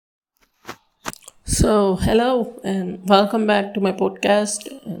So, hello and welcome back to my podcast.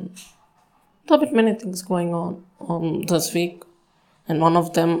 And there have been many things going on this week, and one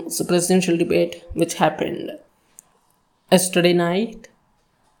of them is the presidential debate which happened yesterday night.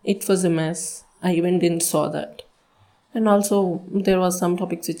 It was a mess. I even didn't saw that, and also there were some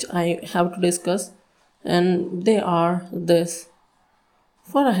topics which I have to discuss, and they are this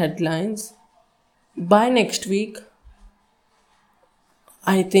for the headlines. By next week,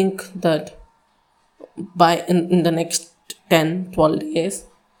 I think that in the next 10-12 days,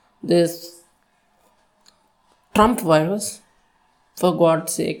 this Trump virus, for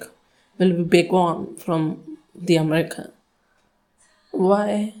God's sake, will be gone from the America.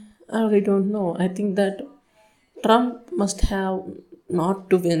 Why? I really don't know. I think that Trump must have not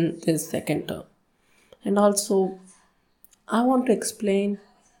to win this second term. And also, I want to explain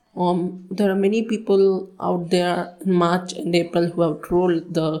there are many people out there in March and April who have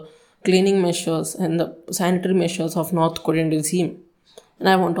trolled the cleaning measures and the sanitary measures of North Korean regime. And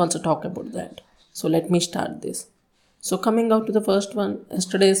I want to also talk about that. So let me start this. So coming out to the first one,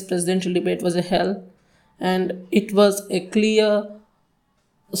 yesterday's presidential debate was a hell, and it was a clear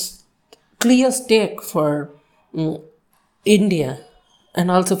stake for India and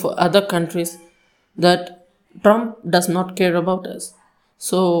also for other countries that Trump does not care about us.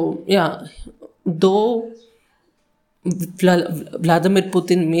 So yeah, though Vladimir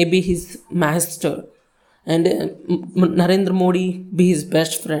Putin may be his master and Narendra Modi be his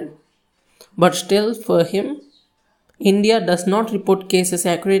best friend, but still for him India does not report cases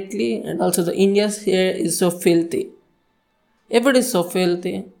accurately, and also the India's here is so filthy. If it is so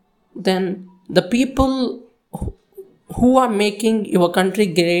filthy, then the people who are making your country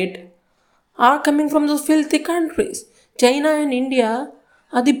great are coming from those filthy countries. China and India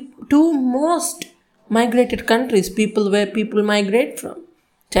are the two most migrated countries, people where people migrate from.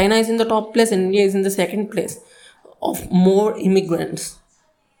 China is in the top place and India is in the second place of more immigrants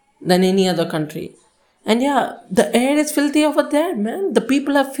than any other country. And yeah, the air is filthy over there, man. The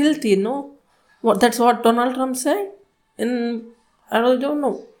people are filthy, no? That's what Donald Trump said. And I really don't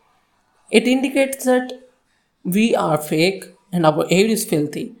know. It indicates that we are fake and our air is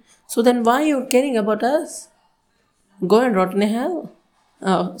filthy. So then why are you caring about us? Go and rot in hell.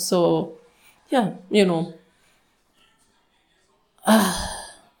 So yeah,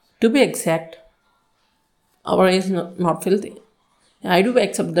 to be exact, our air is not filthy. I do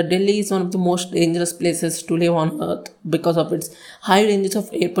accept that Delhi is one of the most dangerous places to live on earth because of its high ranges of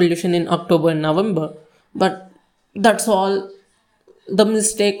air pollution in October and November. But that's all the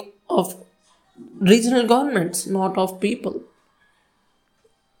mistake of regional governments, not of people.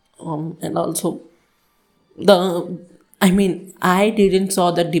 And also, I didn't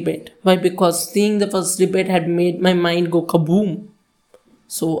saw the debate. Why? Because seeing the first debate had made my mind go kaboom.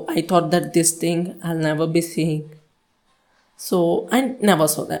 So I thought that this thing I'll never be seeing. So I never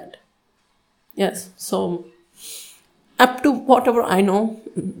saw that. Yes. So up to whatever I know,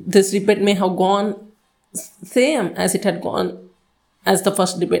 this debate may have gone same as it had gone as the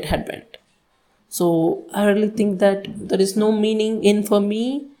first debate had went. So I really think that there is no meaning in for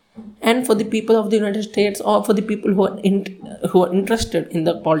me and for the people of the United States or for the people who are interested in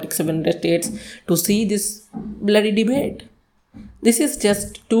the politics of the United States to see this bloody debate. This is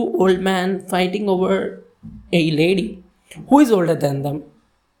just two old men fighting over a lady who is older than them.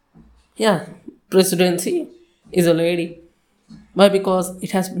 Yeah, presidency is a lady. Why? Because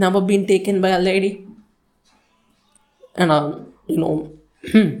it has never been taken by a lady. And,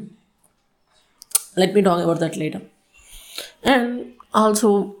 let me talk about that later. And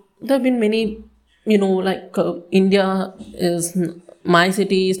also, there have been many, India is, my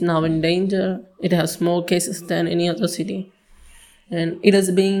city is now in danger. It has more cases than any other city. And it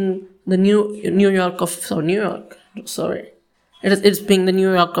is being the New York of, New York, sorry. It's being the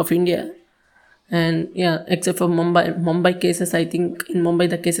New York of India. And yeah, except for Mumbai cases, I think in Mumbai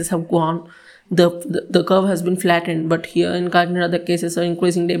the cases have gone. The curve has been flattened, but here in Kakinada the cases are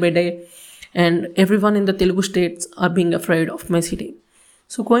increasing day by day, and everyone in the Telugu states are being afraid of my city.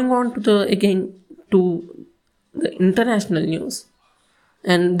 So going on to the international news,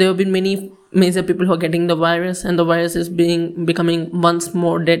 and there have been many major people who are getting the virus, and the virus is becoming once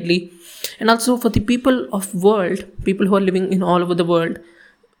more deadly. And also for the people who are living in all over the world,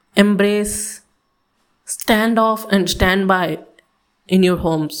 embrace, stand off and stand by in your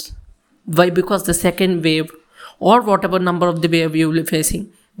homes. Why? Because the second wave or whatever number of the wave you will be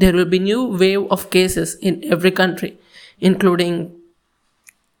facing, there will be new wave of cases in every country, including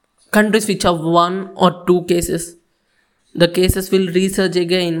countries which have 1 or 2 cases. The cases will resurge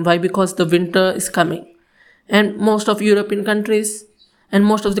again. Why? Because the winter is coming. And most of European countries And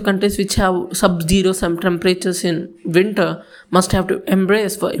most of the countries which have sub-zero some temperatures in winter must have to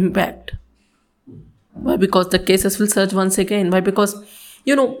embrace for impact. Why? Because the cases will surge once again. Why? Because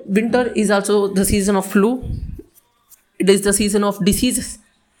winter is also the season of flu. It is the season of diseases.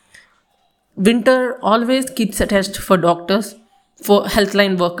 Winter always keeps a test for doctors, for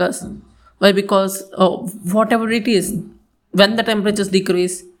healthline workers. Why? Because whatever it is, when the temperatures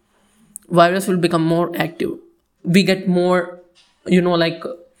decrease, virus will become more active. We get more,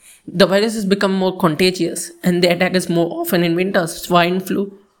 the viruses become more contagious, and they attack us more often in winter. Swine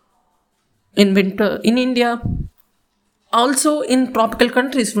flu in winter in India. Also in tropical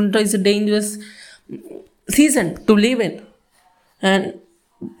countries, winter is a dangerous season to live in. And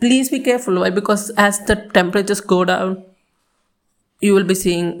please be careful. Why? Because as the temperatures go down, you will be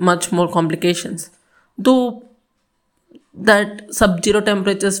seeing much more complications. Though that sub-zero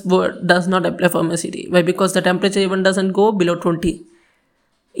temperatures word does not apply for my city. Why? Because the temperature even doesn't go below 20.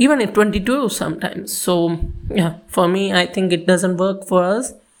 Even at 22 sometimes. So yeah, for me, I think it doesn't work for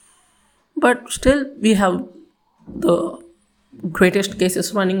us. But still, we have the greatest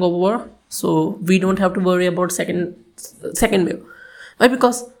cases running over, so we don't have to worry about second wave. Why?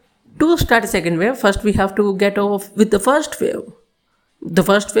 Because to start a second wave, first we have to get off with the first wave. The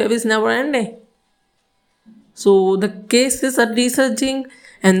first wave is never ending. So the cases are resurging,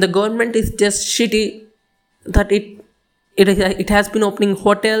 and the government is just shitty that it has been opening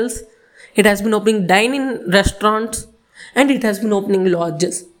hotels, it has been opening dining restaurants, and it has been opening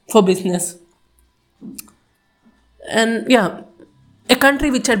lodges for business. And yeah, a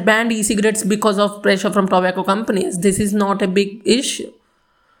country which had banned e-cigarettes because of pressure from tobacco companies, this is not a big issue.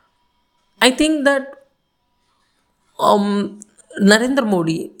 I think that Narendra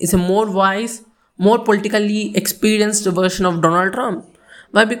Modi is a more wise, more politically experienced version of Donald Trump.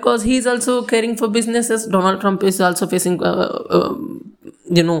 Why? Because he is also caring for businesses. Donald Trump is also facing, doing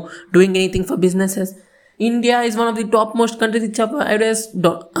anything for businesses. India is one of the topmost countries which have virus.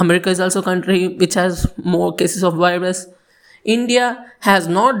 America is also a country which has more cases of virus. India has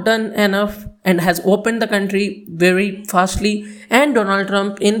not done enough and has opened the country very fastly. And Donald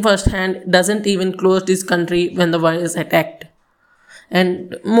Trump, in first hand, doesn't even close this country when the virus attacked.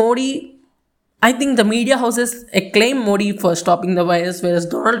 And Modi, I think the media houses acclaim Modi for stopping the virus, whereas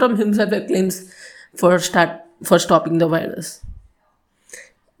Donald Trump himself acclaims for stopping the virus.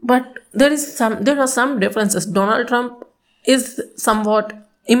 But there are some differences. Donald Trump is somewhat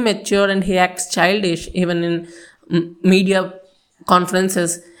immature and he acts childish even in media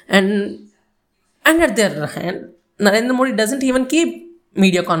conferences. And at the other hand, Narendra Modi doesn't even keep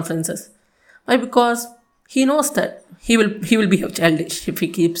media conferences. Why? Because he knows that he will behave childish if he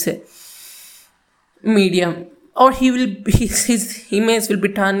keeps a media, or his image will be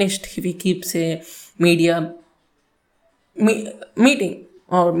tarnished if he keeps a media meeting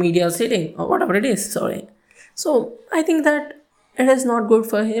or media sitting or whatever it is. Sorry. So I think that it is not good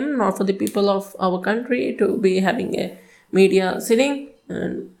for him nor for the people of our country to be having a media sitting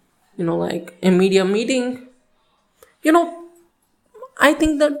and like a media meeting. I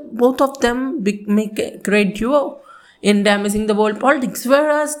think that both of them make a great duo in damaging the world politics,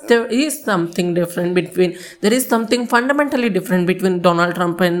 whereas there is something fundamentally different between Donald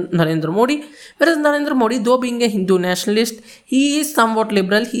Trump and Narendra Modi. Whereas Narendra Modi, though being a Hindu nationalist, he is somewhat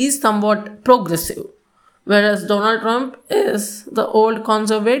liberal, he is somewhat progressive, whereas Donald Trump is the old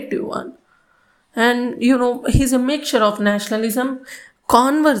conservative one. And he's a mixture of nationalism,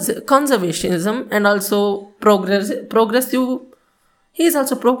 conservationism, and also progressive. He is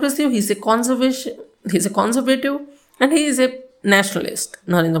also progressive, he's a conservative, and he is a nationalist,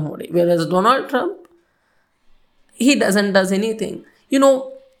 Narendra Modi. Whereas Donald Trump, he does anything. And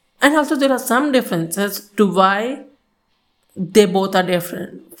also there are some differences to why they both are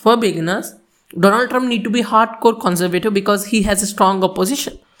different. For beginners, Donald Trump need to be hardcore conservative because he has a strong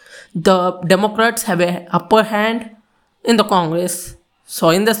opposition. The Democrats have a upper hand in the Congress, so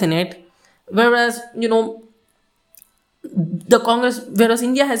in the Senate, whereas whereas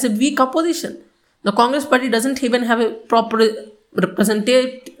India has a weak opposition. The Congress party doesn't even have a proper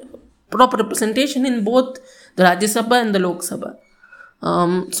representation in both the Rajya Sabha and the Lok Sabha.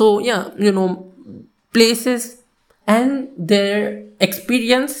 So yeah, places and their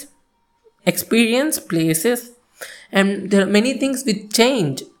experience places, and there are many things which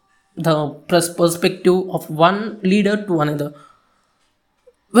change the perspective of one leader to another.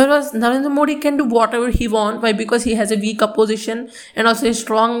 Whereas Narendra Modi can do whatever he wants. Why? Because he has a weak opposition and also a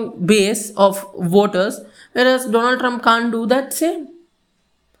strong base of voters. Whereas Donald Trump can't do that same.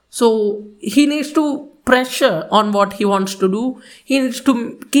 So he needs to pressure on what he wants to do. He needs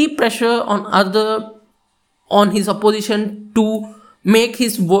to keep pressure on his opposition to make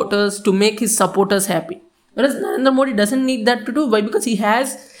his voters, to make his supporters happy. Whereas Narendra Modi doesn't need that to do. Why? Because he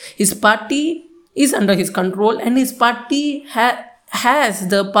has, his party is under his control, and his party has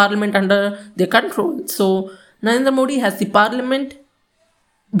the parliament under their control. So Narendra Modi has the parliament,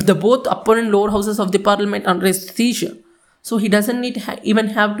 the both upper and lower houses of the parliament under his seizure. So he doesn't need even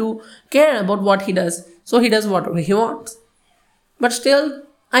have to care about what he does. So he does whatever he wants. But still,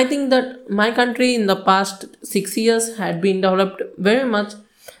 I think that my country in the past 6 years had been developed very much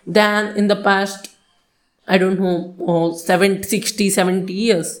than in the past, I don't know, 70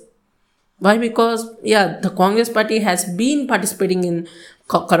 years. Why? Because, yeah, the Congress party has been participating in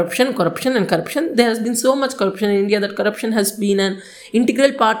corruption. There has been so much corruption in India that corruption has been an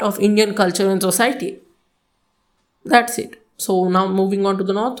integral part of Indian culture and society. That's it. So now moving on to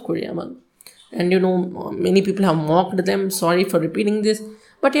the North Korea one. And many people have mocked them. Sorry for repeating this.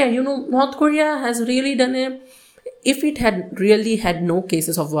 But yeah, North Korea has really done if it had really had no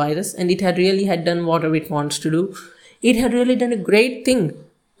cases of virus and it had really had done whatever it wants to do, it had really done a great thing.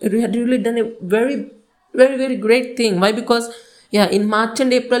 It had really done a very, very, very great thing. Why? Because, yeah, in March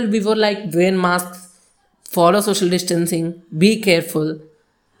and April, we were like, wear masks, follow social distancing, be careful,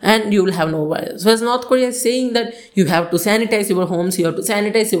 and you will have no virus. Whereas North Korea is saying that you have to sanitize your homes, you have to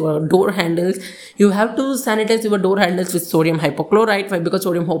sanitize your door handles, you have to sanitize your door handles with sodium hypochlorite. Why? Because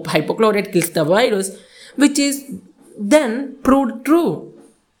sodium hypochlorite kills the virus, which is then proved true.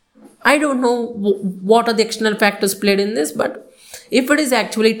 I don't know what are the external factors played in this, but if it is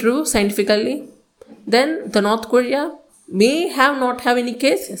actually true scientifically, then the North Korea may not have any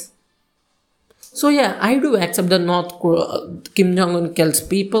cases. So yeah, I do accept that Kim Jong-un kills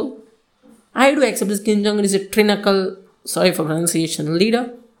people. I do accept that Kim Jong-un is a tyrannical, sorry for pronunciation,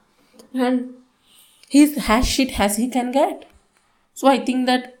 leader. And he's as shit as he can get. So I think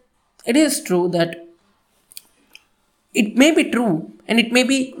that it is true that it may be true and it may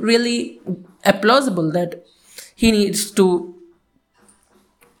be really plausible that he needs to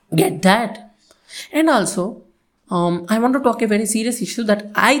get that. And also, I want to talk a very serious issue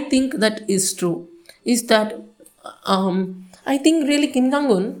that I think that is true, is that I think really Kim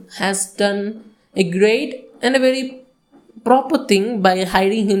Jong-un has done a great and a very proper thing by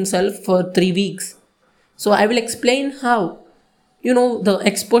hiding himself for 3 weeks. So I will explain how. The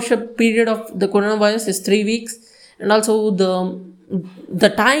exposure period of the coronavirus is 3 weeks, and also the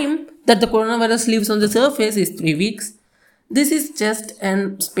time that the coronavirus lives on the surface is 3 weeks. This is just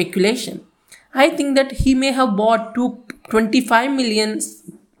an speculation. I think that he may have bought 25 million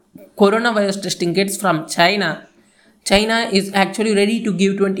coronavirus testing kits from China. China is actually ready to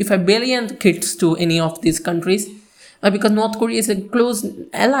give 25 billion kits to any of these countries because North Korea is a close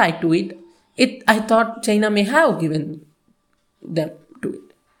ally to it. I thought China may have given them to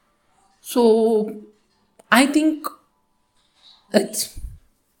it. So I think it's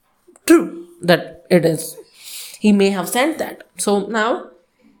true that it is. He may have sent that. So now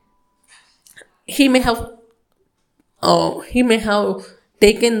he may have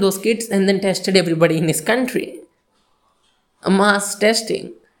taken those kits and then tested everybody in his country. A mass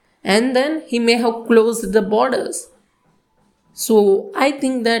testing. And then he may have closed the borders. So I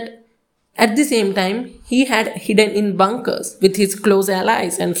think that at the same time, he had hidden in bunkers with his close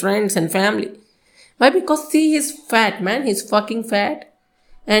allies and friends and family. Why? Because see, he's fat, man. He's fucking fat.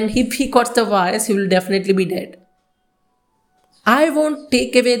 And if he caught the virus, he will definitely be dead. I won't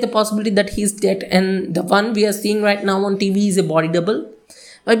take away the possibility that he's dead and the one we are seeing right now on TV is a body double.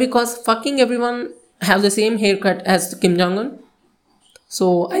 Why? Because fucking everyone have the same haircut as Kim Jong-un.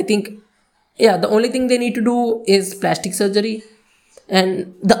 So I think, yeah, the only thing they need to do is plastic surgery.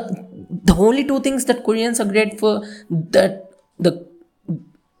 And the only two things that Koreans are great for, that the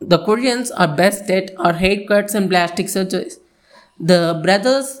Koreans are best at, are haircuts and plastic surgeries. The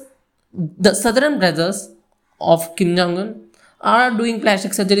southern brothers of Kim Jong-un are doing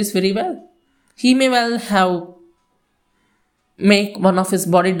plastic surgeries very well. He may well have make one of his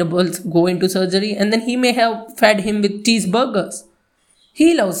body doubles go into surgery and then he may have fed him with cheeseburgers.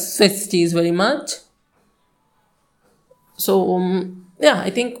 He loves Swiss cheese very much. So, yeah, I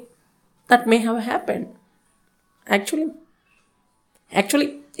think that may have happened. Actually,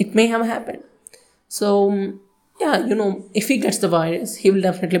 it may have happened. So, yeah, if he gets the virus, he will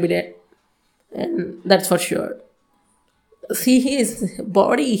definitely be dead. And that's for sure. See his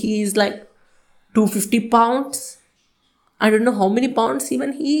body, he is like 250 pounds. I don't know how many pounds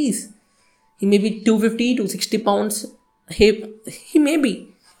even he is. He may be 250, 260 pounds. He may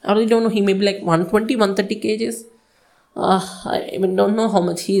be. I really don't know. He may be like 120, 130 kgs. I even don't know how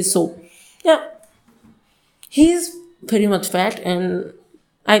much he is. So, yeah. He is very much fat and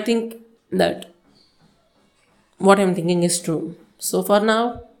I think that what I'm thinking is true. So for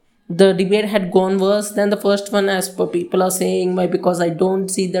now, the debate had gone worse than the first one, as per people are saying. Why? Because I don't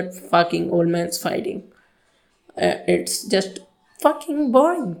see that fucking old man's fighting. It's just fucking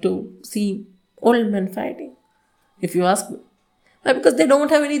boring to see old men fighting, if you ask me. Why? Because they don't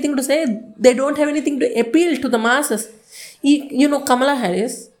have anything to say. They don't have anything to appeal to the masses. Kamala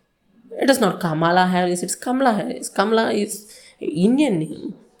Harris. It is not Kamala Harris. It's Kamala Harris. Kamala is Indian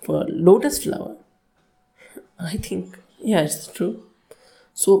name for lotus flower. I think. Yeah, it's true.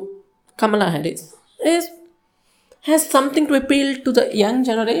 So Kamala Harris has something to appeal to the young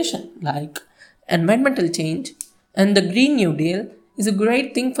generation, like environmental change, and the Green New Deal is a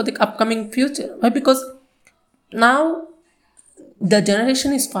great thing for the upcoming future. Why? Because now the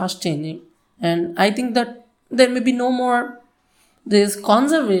generation is fast changing, and I think that there may be no more this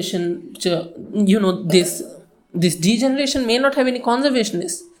conservation. This degeneration may not have any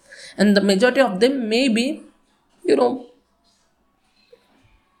conservationists, and the majority of them may be, you know,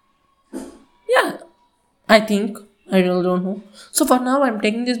 yeah, I think. I really don't know. So for now, I'm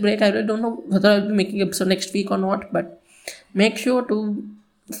taking this break. I really don't know whether I'll be making episode next week or not. But make sure to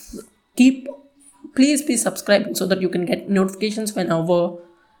keep, please subscribe so that you can get notifications whenever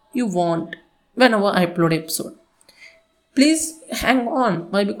you want, whenever I upload episode. Please hang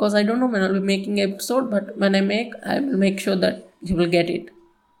on. Why? Because I don't know when I'll be making episode. But when I will make sure that you will get it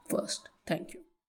first. Thank you.